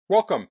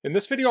Welcome. In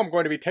this video I'm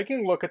going to be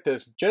taking a look at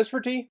this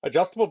Jesverty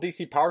adjustable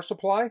DC power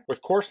supply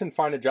with coarse and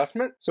fine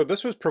adjustment. So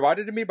this was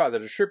provided to me by the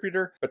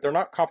distributor, but they're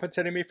not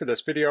compensating me for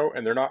this video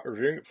and they're not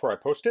reviewing it before I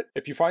post it.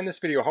 If you find this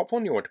video helpful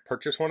and you want to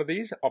purchase one of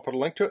these, I'll put a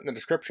link to it in the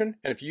description,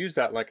 and if you use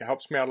that link it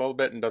helps me out a little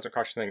bit and doesn't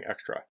cost you anything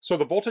extra. So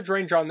the voltage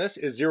range on this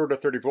is 0 to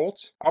 30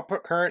 volts.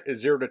 Output current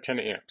is 0 to 10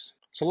 amps.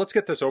 So let's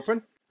get this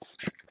open.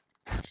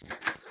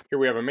 Here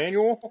we have a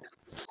manual,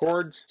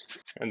 cords,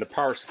 and the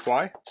power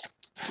supply.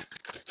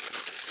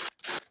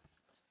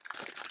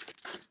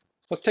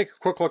 Let's take a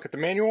quick look at the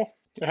manual.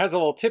 It has a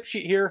little tip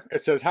sheet here. It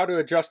says how to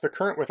adjust the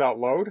current without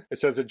load. It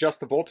says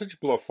adjust the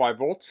voltage below 5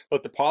 volts.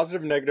 Let the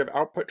positive and negative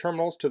output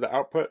terminals to the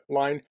output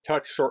line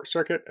touch short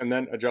circuit and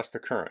then adjust the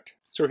current.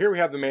 So here we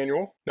have the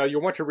manual. Now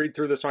you'll want to read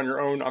through this on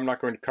your own. I'm not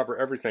going to cover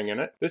everything in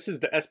it. This is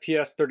the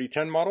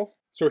SPS-3010 model.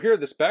 So here are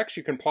the specs.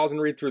 You can pause and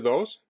read through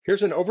those.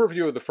 Here's an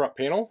overview of the front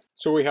panel.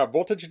 So we have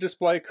voltage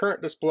display,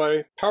 current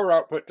display, power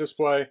output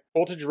display,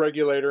 voltage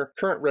regulator,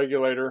 current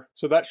regulator.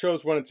 So that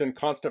shows when it's in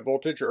constant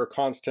voltage or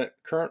constant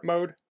current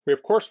mode. We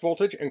have coarse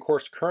voltage and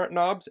coarse current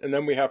knobs, and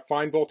then we have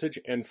fine voltage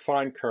and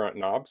fine current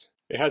knobs.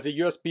 It has a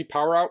USB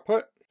power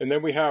output, and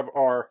then we have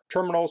our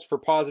terminals for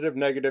positive,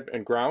 negative,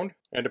 and ground,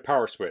 and a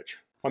power switch.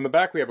 On the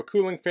back we have a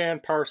cooling fan,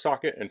 power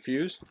socket, and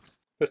fuse.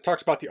 This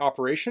talks about the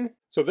operation.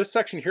 So this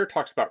section here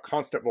talks about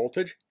constant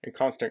voltage and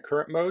constant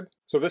current mode.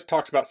 So this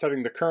talks about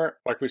setting the current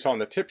like we saw in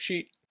the tip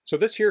sheet. So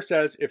this here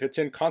says if it's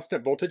in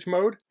constant voltage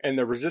mode and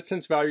the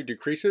resistance value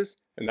decreases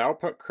and the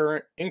output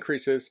current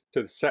increases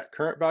to the set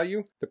current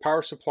value, the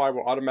power supply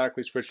will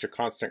automatically switch to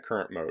constant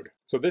current mode.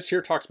 So this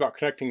here talks about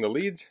connecting the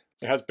leads.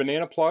 It has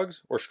banana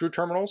plugs or screw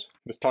terminals.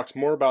 This talks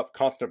more about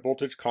constant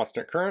voltage,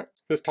 constant current.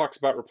 This talks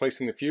about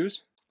replacing the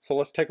fuse. So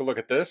let's take a look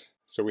at this.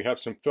 So we have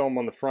some film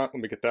on the front.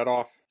 Let me get that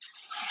off.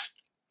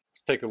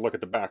 Let's take a look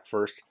at the back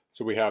first.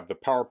 So we have the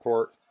power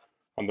port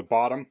on the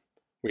bottom.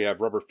 We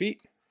have rubber feet,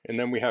 and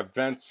then we have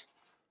vents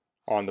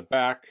on the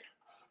back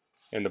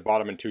and the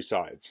bottom and two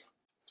sides.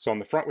 So on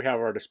the front we have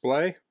our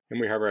display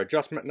and we have our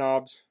adjustment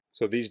knobs.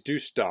 So these do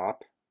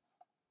stop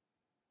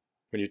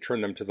when you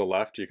turn them to the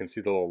left. You can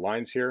see the little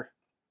lines here.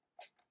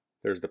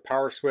 There's the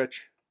power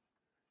switch,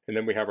 and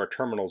then we have our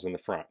terminals in the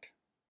front.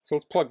 So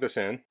let's plug this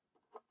in.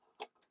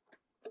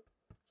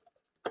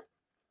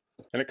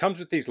 And it comes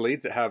with these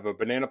leads that have a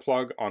banana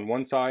plug on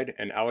one side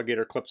and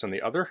alligator clips on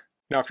the other.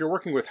 Now if you're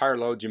working with higher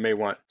loads you may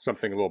want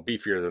something a little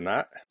beefier than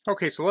that.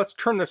 Okay, so let's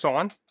turn this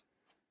on.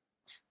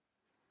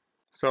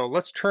 So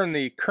let's turn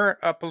the current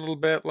up a little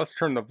bit. Let's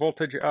turn the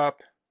voltage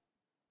up.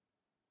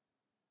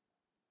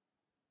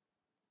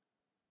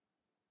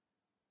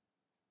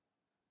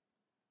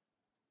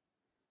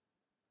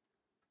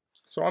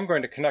 So I'm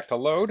going to connect a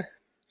load.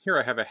 Here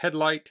I have a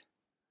headlight.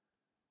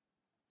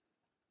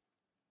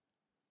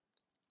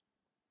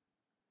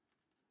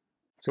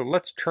 So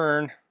let's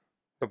turn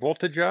the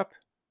voltage up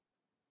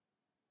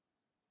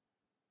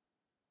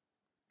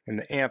and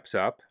the amps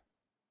up.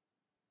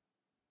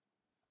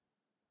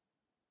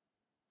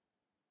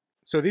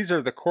 So these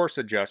are the coarse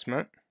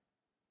adjustment.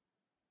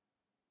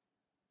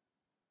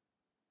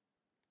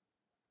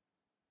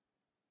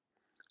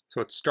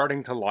 So it's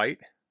starting to light.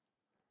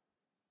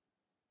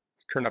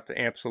 Let's turn up the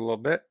amps a little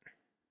bit.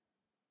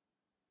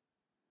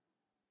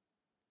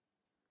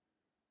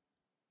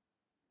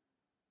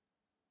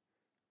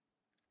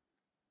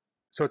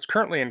 So it's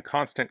currently in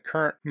constant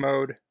current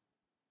mode.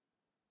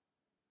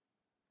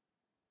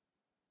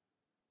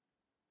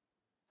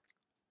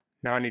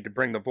 Now I need to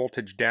bring the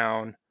voltage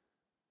down.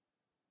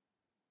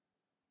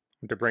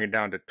 To bring it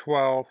down to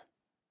 12.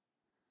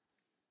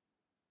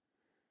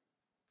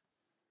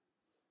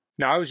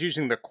 Now I was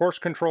using the coarse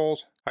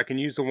controls. I can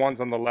use the ones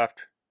on the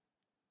left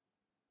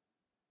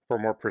for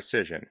more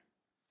precision.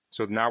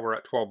 So now we're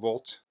at 12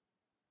 volts.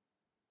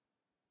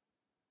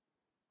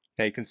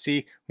 Now you can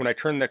see when I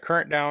turn the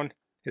current down,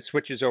 it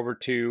switches over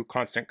to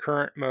constant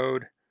current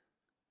mode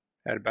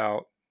at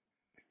about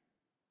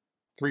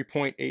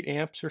 3.8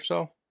 amps or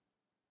so.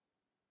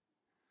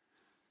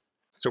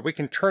 So we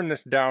can turn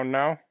this down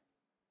now.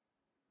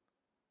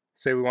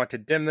 Say we want to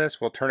dim this,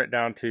 we'll turn it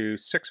down to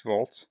 6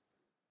 volts.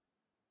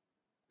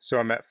 So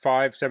I'm at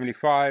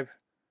 575.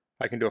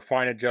 I can do a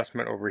fine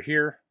adjustment over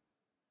here.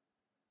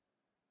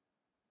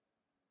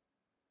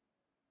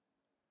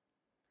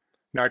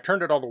 Now I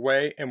turned it all the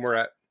way and we're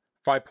at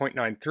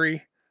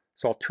 5.93.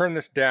 So I'll turn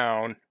this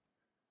down.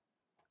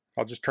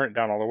 I'll just turn it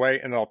down all the way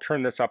and then I'll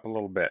turn this up a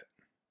little bit.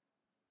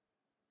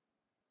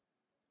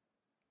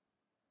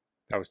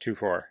 That was too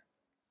far.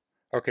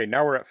 Okay,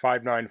 now we're at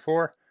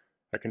 594.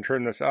 I can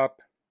turn this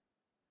up.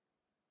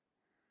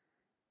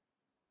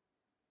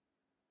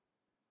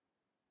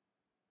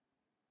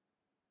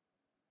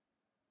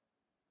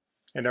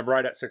 And I'm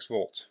right at 6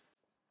 volts.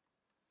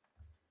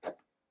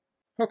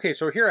 Okay,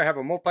 so here I have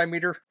a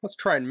multimeter. Let's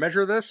try and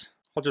measure this.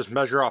 I'll just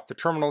measure off the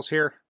terminals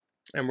here.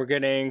 And we're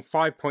getting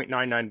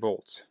 5.99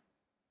 volts.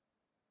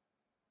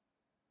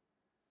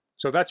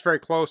 So that's very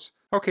close.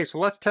 Okay, so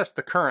let's test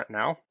the current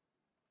now.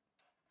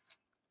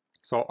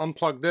 So I'll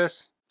unplug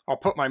this. I'll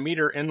put my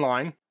meter in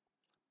line.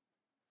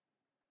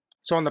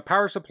 So on the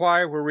power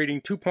supply, we're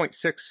reading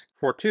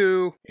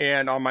 2.642,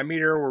 and on my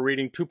meter, we're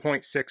reading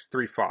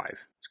 2.635.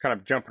 It's kind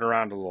of jumping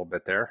around a little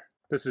bit there.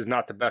 This is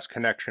not the best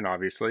connection,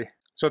 obviously.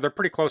 So they're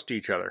pretty close to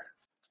each other.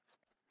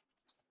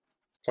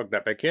 Plug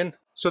that back in.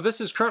 So this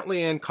is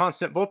currently in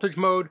constant voltage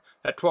mode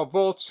at 12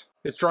 volts.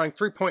 It's drawing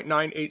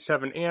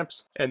 3.987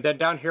 amps. And then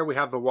down here we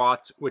have the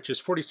watts, which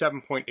is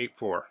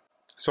 47.84.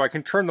 So I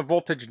can turn the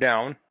voltage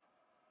down.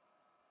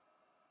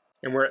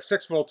 And we're at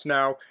 6 volts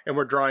now, and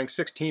we're drawing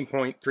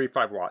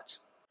 16.35 watts.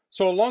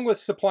 So along with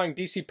supplying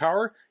DC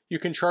power, you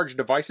can charge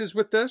devices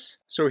with this.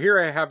 So here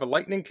I have a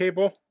lightning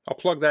cable. I'll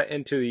plug that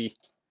into the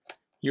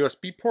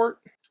USB port.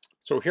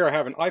 So here I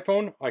have an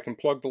iPhone. I can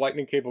plug the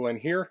lightning cable in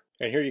here,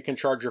 and here you can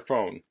charge your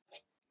phone.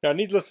 Now,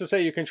 needless to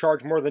say, you can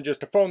charge more than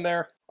just a phone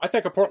there. I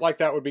think a port like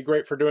that would be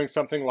great for doing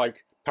something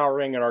like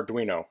powering an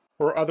Arduino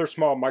or other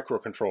small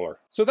microcontroller.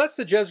 So that's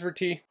the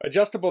Jesverty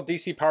adjustable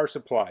DC power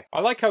supply. I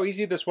like how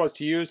easy this was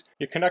to use.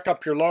 You connect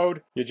up your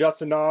load, you adjust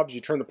the knobs,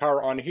 you turn the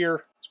power on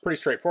here. It's pretty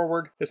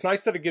straightforward. It's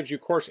nice that it gives you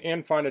coarse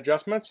and fine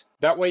adjustments.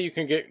 That way you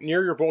can get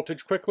near your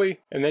voltage quickly,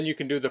 and then you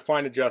can do the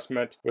fine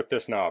adjustment with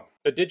this knob.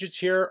 The digits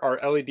here are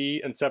LED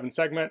and 7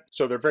 segment,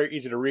 so they're very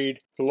easy to read.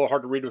 It's a little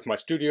hard to read with my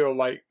studio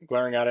light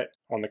glaring at it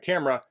on the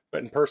camera,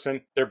 but in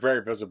person, they're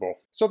very visible.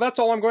 So that's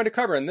all I'm going to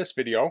cover in this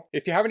video.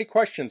 If you have any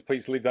questions,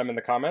 please leave them in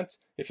the comments.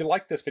 If you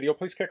like this video,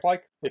 please click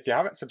like. If you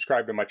haven't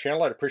subscribed to my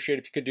channel, I'd appreciate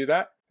if you could do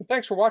that. And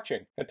thanks for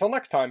watching. Until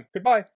next time, goodbye.